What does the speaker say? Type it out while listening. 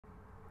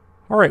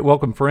All right,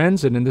 welcome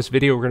friends, and in this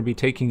video we're going to be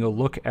taking a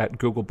look at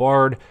Google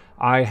Bard.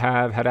 I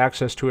have had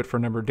access to it for a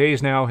number of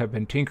days now, have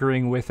been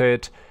tinkering with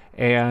it,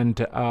 and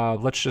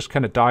let's just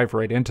kind of dive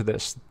right into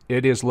this.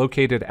 It is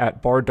located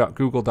at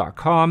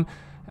bard.google.com.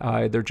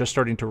 They're just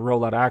starting to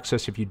roll out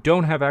access. If you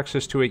don't have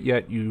access to it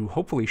yet, you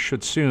hopefully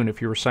should soon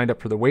if you were signed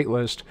up for the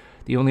waitlist.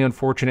 The only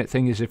unfortunate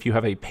thing is if you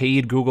have a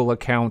paid Google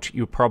account,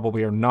 you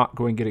probably are not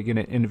going to get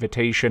an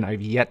invitation.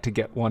 I've yet to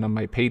get one on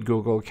my paid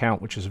Google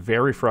account, which is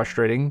very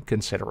frustrating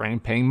considering I'm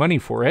paying money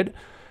for it.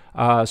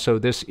 So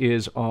this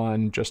is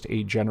on just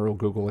a general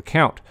Google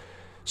account.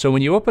 So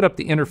when you open up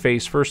the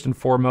interface, first and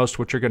foremost,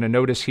 what you're going to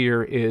notice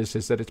here is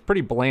that it's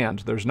pretty bland.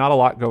 There's not a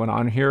lot going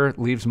on here. It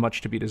leaves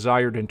much to be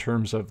desired in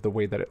terms of the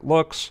way that it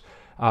looks.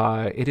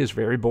 It is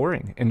very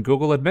boring, and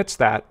Google admits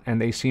that, and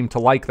they seem to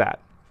like that.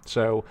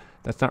 So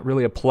that's not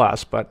really a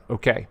plus, but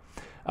okay.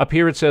 Up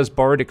here it says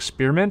Bard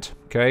Experiment.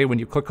 Okay, when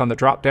you click on the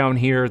drop down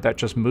here, that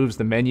just moves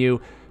the menu.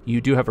 You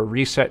do have a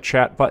reset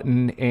chat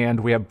button,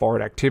 and we have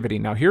Bard Activity.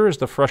 Now here is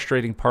the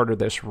frustrating part of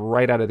this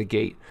right out of the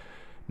gate.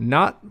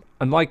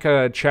 Unlike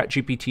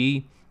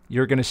ChatGPT,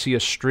 you're going to see a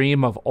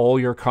stream of all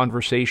your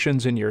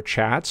conversations in your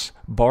chats.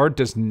 Bard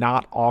does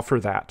not offer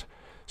that.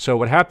 So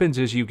what happens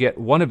is you get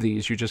one of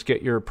these. You just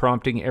get your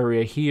prompting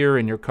area here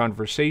in your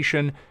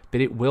conversation,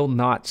 but it will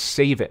not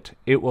save it.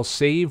 It will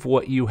save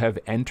what you have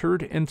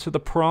entered into the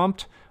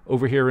prompt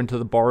over here into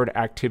the Bard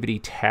Activity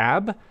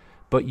tab,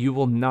 but you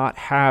will not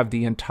have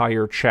the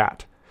entire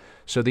chat.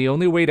 So the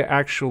only way to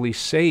actually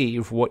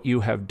save what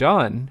you have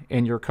done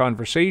in your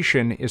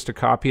conversation is to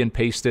copy and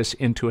paste this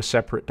into a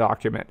separate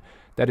document.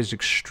 That is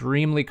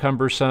extremely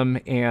cumbersome,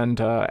 and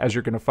as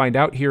you're going to find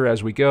out here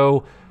as we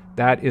go,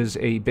 that is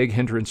a big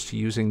hindrance to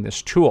using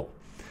this tool.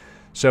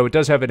 So it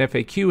does have an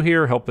FAQ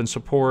here, help and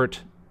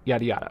support,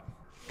 yada yada.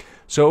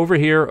 So over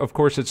here, of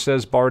course, it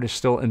says Bard is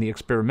still in the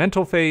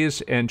experimental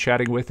phase, and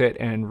chatting with it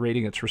and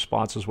rating its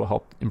responses will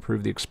help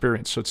improve the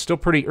experience. So it's still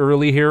pretty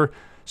early here.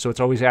 So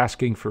it's always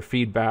asking for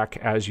feedback,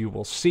 as you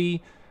will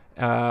see.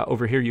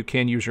 Over here, you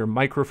can use your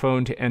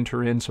microphone to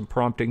enter in some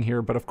prompting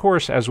here. But of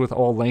course, as with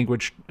all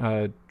language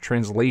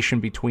translation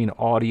between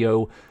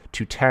audio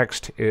to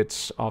text,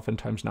 it's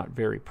oftentimes not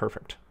very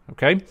perfect.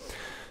 Okay?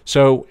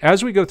 So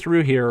as we go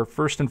through here,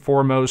 first and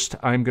foremost,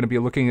 I'm going to be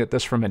looking at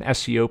this from an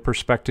SEO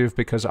perspective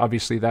because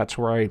obviously that's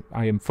where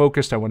I am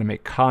focused. I want to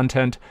make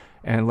content,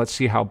 and let's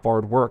see how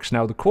Bard works.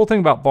 Now, the cool thing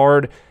about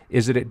Bard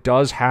is that it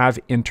does have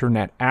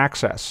internet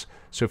access.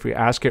 So if we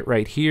ask it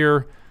right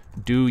here,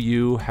 do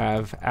you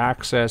have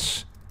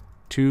access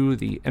to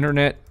the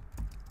internet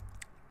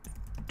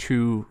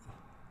to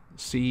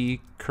see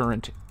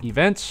current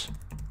events?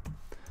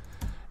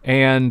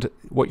 And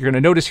what you're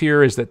going to notice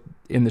here is that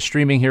in the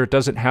streaming here, it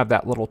doesn't have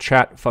that little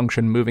chat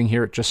function moving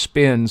here. It just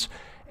spins,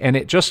 and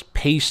it just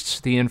pastes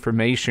the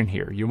information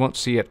here. You won't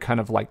see it kind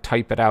of like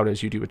type it out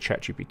as you do with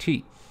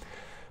ChatGPT.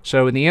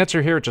 So in the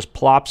answer here, it just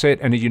plops it,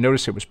 and as you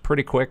notice, it was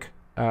pretty quick.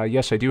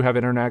 Yes, I do have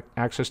internet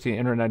access to the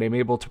internet. I'm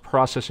able to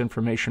process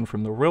information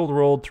from the real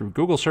world through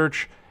Google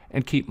search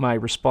and keep my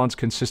response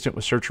consistent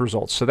with search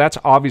results. So that's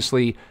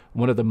obviously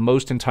one of the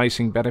most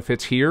enticing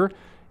benefits here,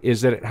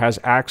 is that it has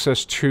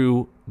access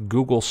to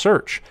Google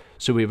search.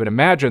 So we would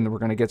imagine that we're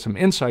going to get some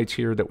insights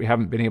here that we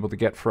haven't been able to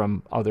get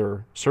from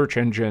other search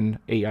engine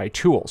AI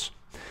tools.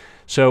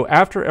 So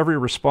after every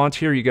response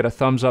here, you get a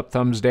thumbs up,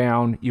 thumbs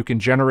down. You can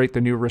generate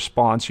the new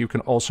response. You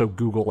can also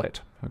Google it.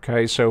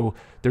 Okay, so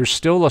there's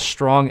still a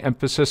strong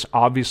emphasis.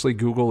 Obviously,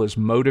 Google is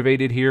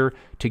motivated here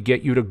to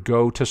get you to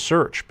go to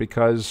search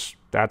because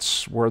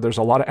that's where there's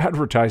a lot of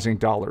advertising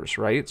dollars,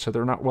 right? So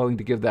they're not willing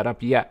to give that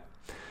up yet.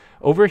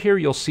 Over here,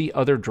 you'll see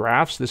other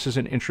drafts. This is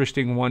an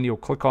interesting one. You'll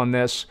click on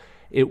this.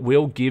 It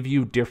will give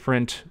you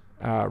different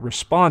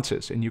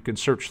responses, and you can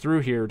search through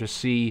here to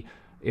see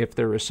if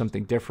there is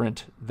something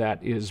different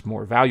that is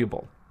more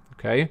valuable.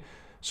 Okay,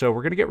 so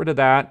we're going to get rid of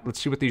that. Let's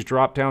see what these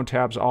drop-down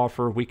tabs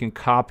offer. We can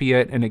copy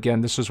it, and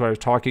again, this is what I was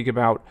talking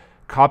about,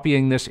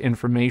 copying this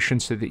information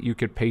so that you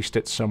could paste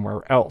it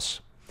somewhere else.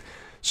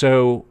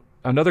 So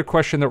another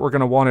question that we're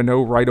going to want to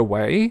know right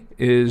away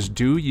is,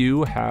 do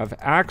you have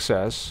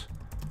access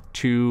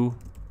to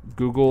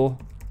Google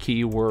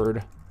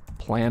Keyword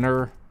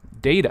Planner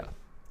data?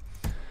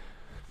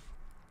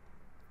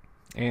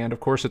 And of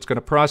course, it's going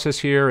to process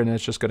here, and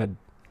it's just going to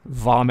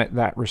vomit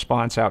that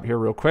response out here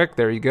real quick.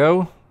 There you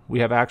go. We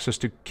have access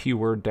to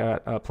keyword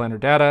planner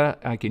data.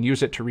 I can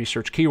use it to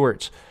research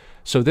keywords.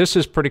 So this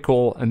is pretty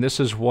cool, and this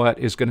is what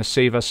is going to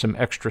save us some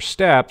extra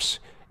steps.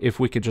 If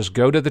we could just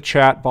go to the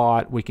chat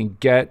bot, we can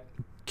get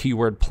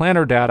keyword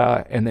planner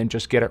data and then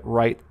just get it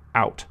right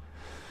out.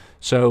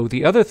 So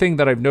the other thing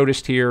that I've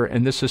noticed here,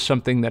 and this is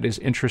something that is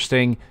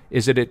interesting,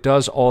 is that it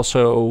does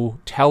also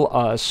tell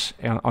us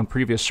on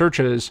previous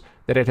searches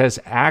that it has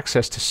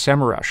access to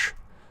SEMrush.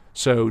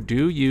 So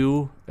do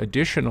you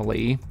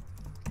additionally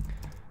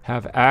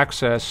have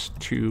access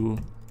to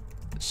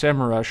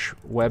SEMrush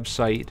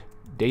website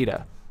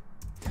data?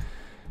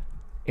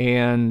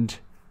 And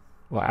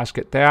we'll ask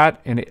it that,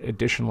 and it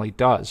additionally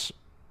does.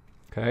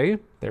 Okay,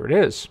 there it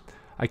is.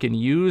 I can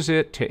use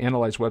it to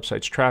analyze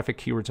websites' traffic,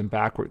 keywords, and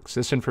backlinks.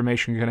 This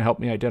information is going to help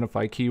me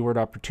identify keyword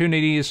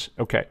opportunities.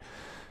 Okay,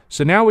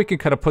 so now we can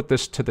kind of put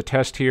this to the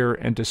test here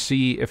and to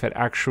see if it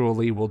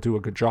actually will do a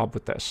good job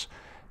with this.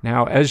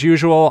 Now, as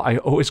usual, I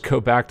always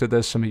go back to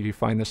this. Some of you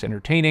find this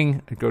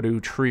entertaining. I go to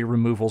tree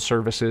removal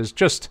services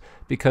just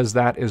because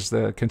that is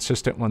the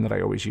consistent one that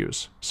I always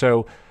use.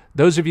 So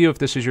those of you, if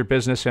this is your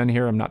business in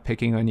here, I'm not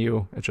picking on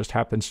you. It just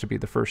happens to be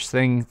the first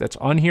thing that's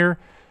on here.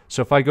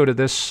 So if I go to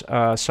this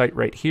site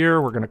right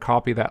here, we're going to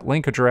copy that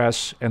link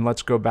address, and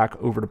let's go back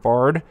over to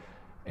Bard,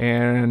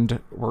 and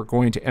we're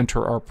going to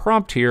enter our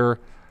prompt here,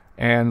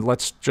 and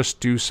let's just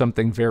do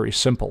something very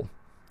simple.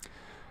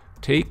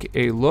 Take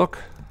a look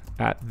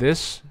at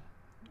this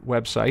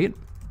website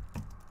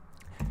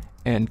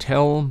and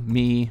tell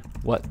me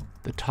what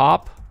the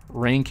top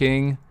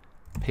ranking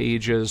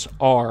pages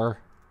are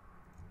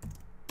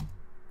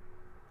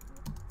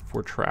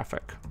for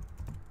traffic.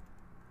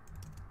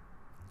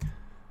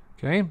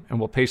 Okay, and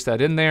we'll paste that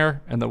in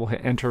there, and then we'll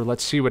hit enter.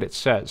 Let's see what it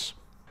says.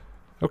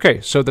 Okay,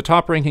 so the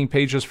top ranking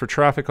pages for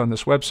traffic on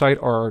this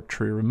website are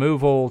tree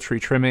removal, tree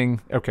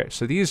trimming. Okay,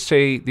 so these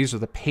say these are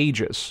the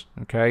pages,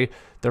 okay?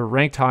 They're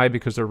ranked high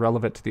because they're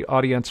relevant to the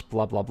audience,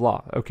 blah, blah,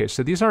 blah. Okay,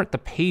 so these aren't the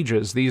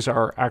pages, these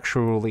are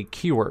actually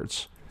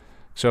keywords.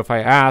 So if I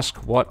ask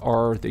what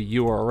are the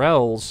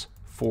URLs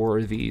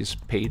for these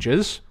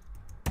pages,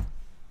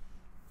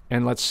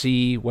 and let's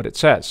see what it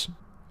says.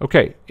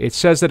 Okay, it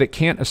says that it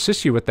can't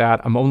assist you with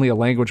that. I'm only a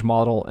language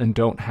model and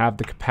don't have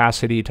the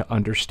capacity to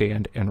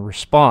understand and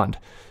respond.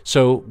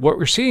 So what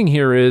we're seeing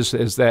here is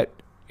that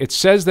it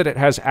says that it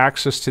has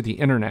access to the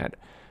internet,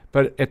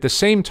 but at the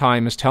same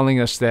time is telling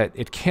us that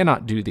it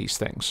cannot do these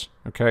things.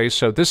 Okay,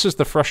 so this is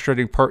the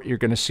frustrating part you're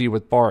going to see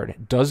with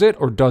Bard. Does it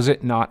or does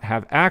it not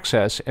have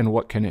access, and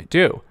what can it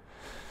do?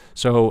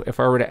 So if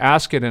I were to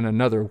ask it in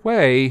another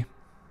way,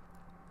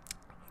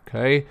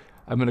 okay,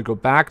 I'm going to go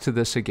back to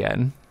this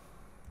again.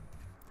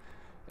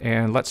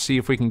 And let's see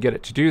if we can get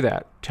it to do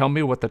that. Tell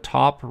me what the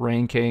top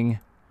ranking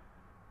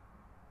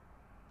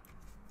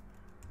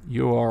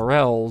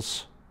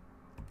URLs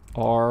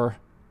are.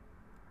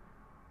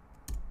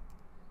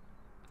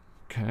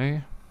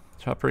 Okay,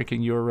 top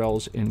ranking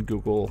URLs in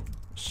Google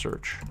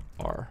search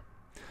are.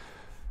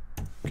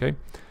 Okay,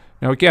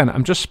 now again,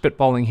 I'm just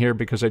spitballing here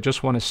because I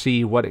just want to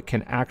see what it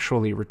can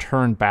actually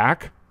return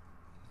back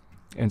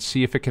and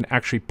see if it can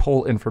actually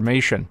pull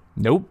information.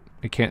 Nope,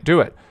 it can't do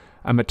it.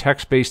 I'm a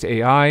text-based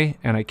AI,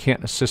 and I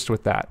can't assist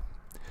with that.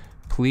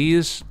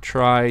 Please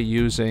try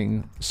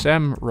using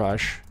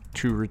Zimmwriter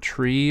to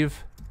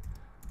retrieve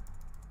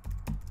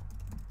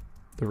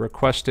the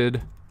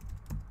requested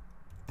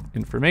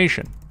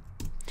information.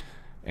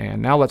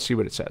 And now let's see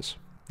what it says.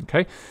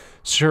 Okay,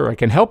 sure, I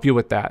can help you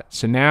with that.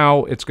 So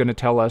now it's going to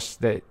tell us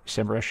that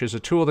Zimmwriter is a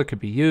tool that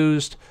could be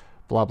used,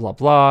 blah, blah,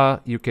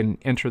 blah. You can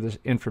enter the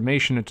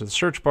information into the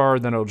search bar,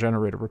 then it'll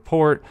generate a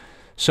report.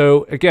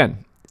 So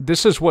again,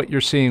 this is what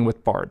you're seeing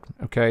with Bard,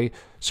 okay?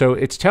 So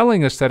it's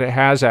telling us that it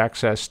has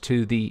access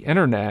to the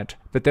internet,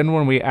 but then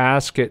when we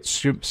ask it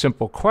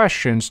simple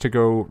questions to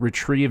go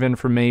retrieve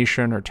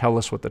information or tell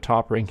us what the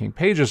top ranking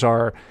pages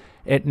are,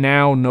 it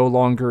now no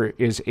longer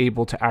is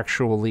able to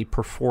actually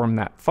perform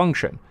that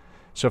function.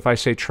 So if I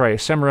say try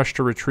Zimmwriter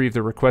to retrieve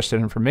the requested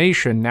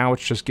information, now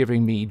it's just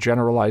giving me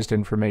generalized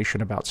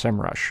information about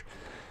Zimmwriter.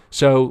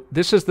 So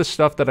this is the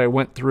stuff that I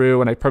went through,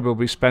 and I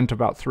probably spent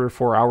about 3 or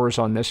 4 hours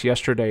on this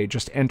yesterday,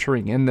 just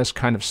entering in this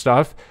kind of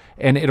stuff,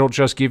 and it'll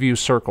just give you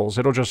circles.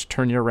 It'll just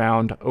turn you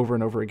around over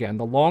and over again.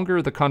 The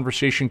longer the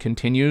conversation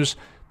continues,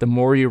 the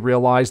more you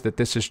realize that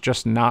this is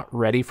just not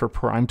ready for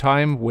prime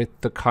time with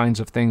the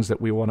kinds of things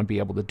that we want to be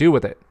able to do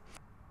with it.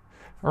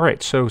 All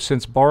right, so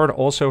since Bard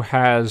also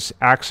has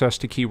access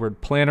to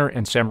Keyword Planner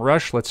and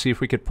Zimmwriter, let's see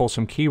if we could pull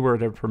some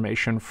keyword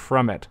information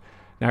from it.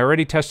 Now, I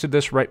already tested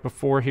this right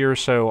before here,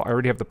 so I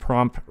already have the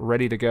prompt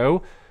ready to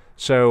go.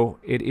 So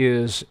it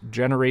is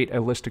generate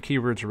a list of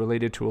keywords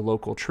related to a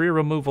local tree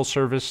removal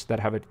service that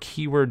have a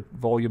keyword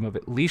volume of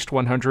at least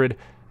 100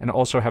 and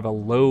also have a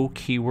low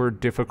keyword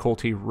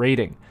difficulty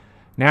rating.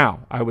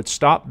 Now, I would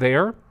stop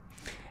there,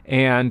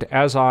 and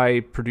as I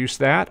produced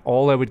that,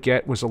 all I would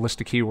get was a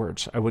list of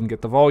keywords. I wouldn't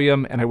get the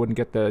volume, and I wouldn't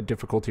get the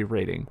difficulty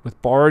rating.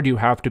 With Bard, you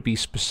have to be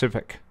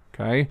specific,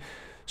 okay?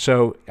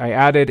 So I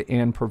added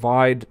and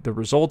provide the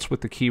results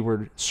with the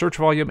keyword search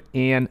volume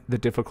and the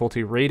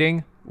difficulty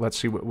rating. Let's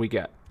see what we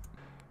get.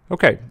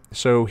 Okay,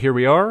 so here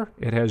we are.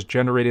 It has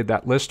generated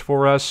that list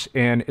for us,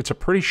 and it's a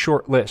pretty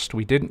short list.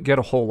 We didn't get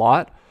a whole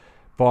lot,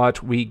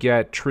 but we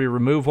get tree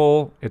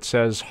removal. It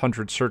says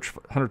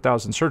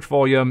 100,000 search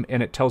volume,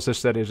 and it tells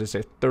us that it is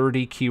a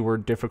 30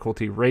 keyword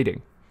difficulty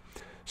rating.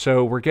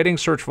 So we're getting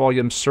search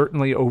volume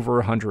certainly over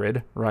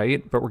 100,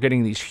 right? But we're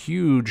getting these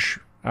huge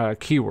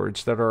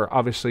keywords that are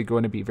obviously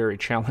going to be very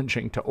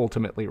challenging to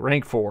ultimately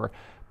rank for,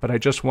 but I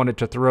just wanted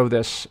to throw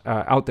this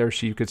out there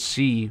so you could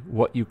see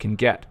what you can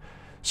get.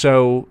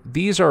 So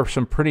these are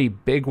some pretty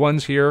big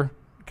ones here,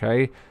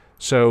 okay?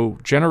 So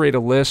generate a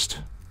list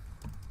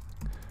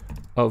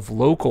of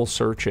local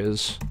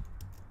searches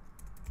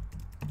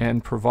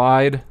and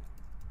provide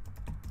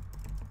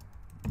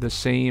the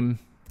same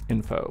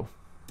info.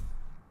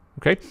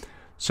 Okay,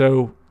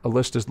 so a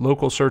list is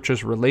local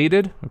searches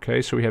related.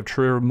 Okay, so we have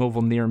tree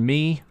removal near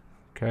me.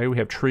 Okay, we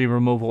have tree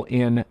removal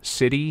in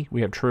city.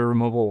 We have tree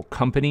removal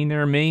company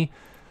near me.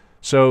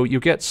 So you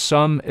get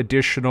some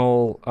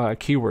additional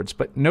keywords,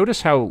 but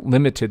notice how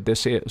limited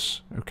this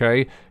is.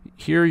 Okay,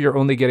 here you're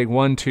only getting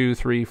 1, 2,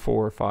 3,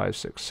 4, 5,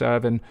 6,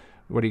 7.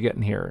 What are you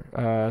getting here?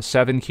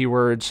 7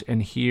 keywords,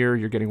 and here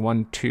you're getting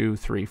 1, 2,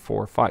 3,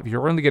 4, 5.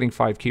 You're only getting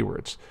 5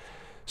 keywords.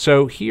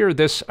 So here,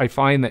 I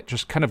find that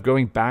just kind of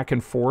going back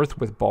and forth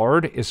with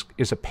Bard is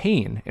a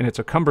pain, and it's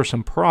a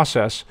cumbersome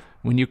process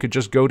when you could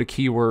just go to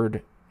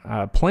Keyword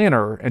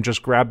Planner and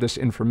just grab this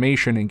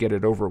information and get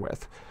it over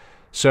with.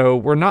 So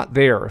we're not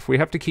there. If we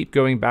have to keep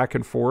going back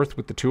and forth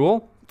with the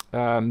tool,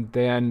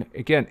 then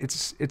again,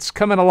 it's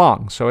coming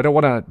along. So I don't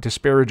want to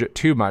disparage it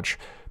too much.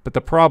 But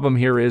the problem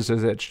here is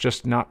it's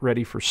just not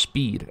ready for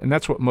speed. And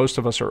that's what most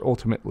of us are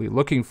ultimately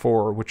looking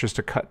for, which is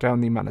to cut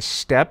down the amount of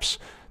steps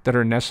that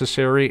are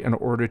necessary in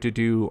order to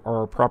do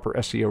our proper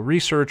SEO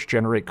research,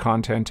 generate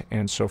content,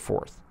 and so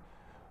forth.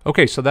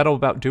 Okay, so that'll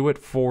about do it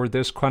for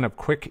this kind of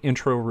quick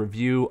intro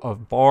review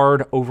of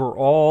Bard.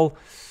 Overall,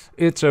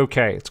 it's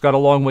okay. It's got a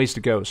long ways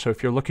to go. So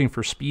if you're looking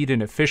for speed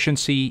and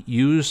efficiency,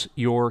 use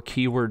your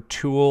keyword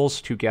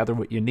tools to gather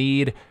what you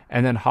need,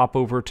 and then hop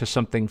over to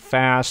something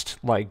fast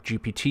like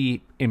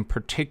GPT, in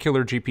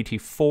particular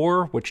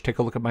GPT-4, which take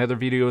a look at my other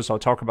videos. I'll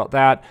talk about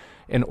that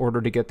in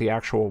order to get the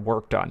actual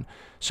work done.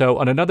 So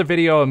on another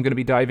video, I'm going to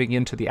be diving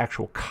into the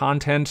actual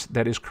content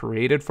that is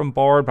created from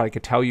Bard, but I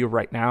could tell you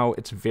right now,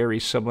 it's very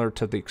similar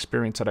to the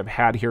experience that I've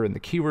had here in the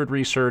keyword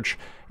research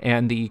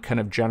and the kind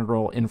of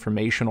general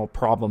informational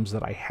problems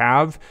that I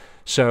have.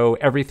 So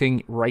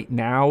everything right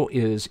now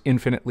is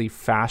infinitely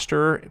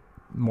faster,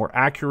 more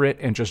accurate,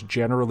 and just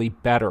generally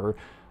better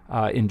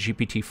in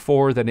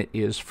GPT-4 than it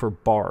is for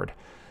Bard.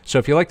 So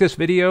if you like this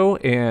video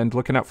and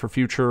looking out for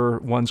future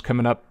ones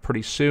coming up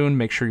pretty soon,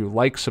 make sure you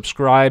like,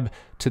 subscribe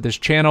to this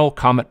channel,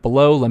 comment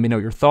below, let me know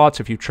your thoughts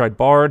if you've tried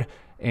Bard,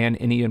 and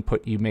any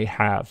input you may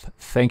have.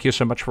 Thank you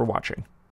so much for watching.